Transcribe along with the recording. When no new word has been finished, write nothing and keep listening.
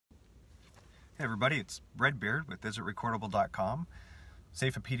Hey everybody, it's Redbeard with recordable.com,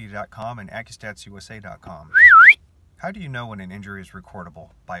 Safeopedia.com, and AccuStatsUSA.com. How do you know when an injury is recordable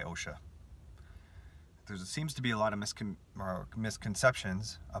by OSHA? There seems to be a lot of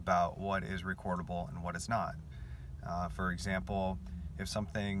misconceptions about what is recordable and what is not. For example, if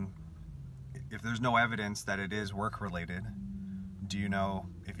there's no evidence that it is work-related, do you know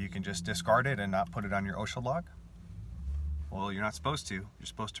if you can just discard it and not put it on your OSHA log? Well, you're not supposed to. You're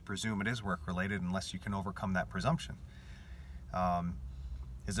supposed to presume it is work-related unless you can overcome that presumption.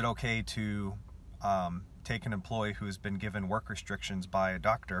 Is it okay to take an employee who's been given work restrictions by a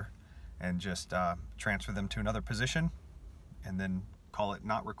doctor and just transfer them to another position and then call it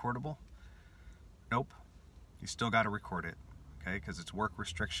not recordable? Nope. You still got to record it, okay? Because it's work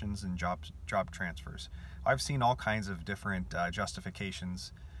restrictions and job transfers. I've seen all kinds of different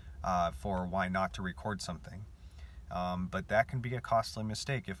justifications for why not to record something. But that can be a costly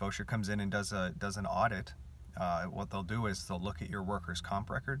mistake. If OSHA comes in and does an audit, what they'll do is they'll look at your workers' comp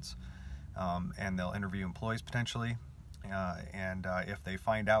records, and they'll interview employees potentially, and if they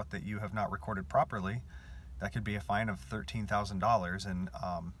find out that you have not recorded properly, that could be a fine of $13,000. And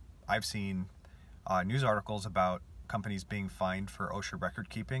I've seen news articles about companies being fined for OSHA record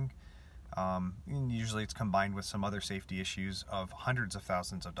keeping. And usually it's combined with some other safety issues of hundreds of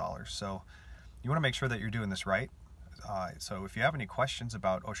thousands of dollars. So you want to make sure that you're doing this right. So if you have any questions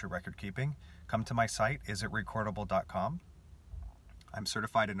about OSHA record keeping, come to my site, isitrecordable.com. I'm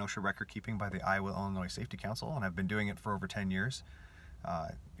certified in OSHA record keeping by the Iowa-Illinois Safety Council, and I've been doing it for over 10 years.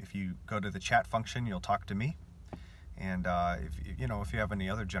 If you go to the chat function, you'll talk to me. And if you have any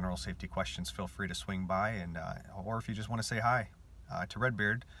other general safety questions, feel free to swing by, and or if you just want to say hi to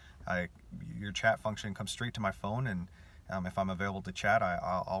Redbeard, your chat function comes straight to my phone, and if I'm available to chat,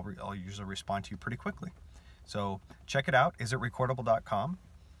 I'll usually respond to you pretty quickly. So check it out, isitrecordable.com.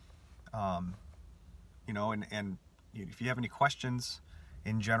 And if you have any questions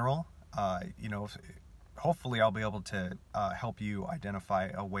in general, hopefully I'll be able to help you identify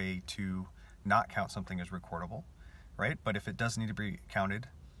a way to not count something as recordable, right? But if it does need to be counted,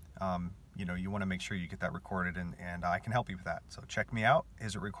 you want to make sure you get that recorded, and I can help you with that. So check me out,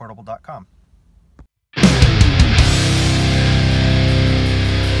 isitrecordable.com.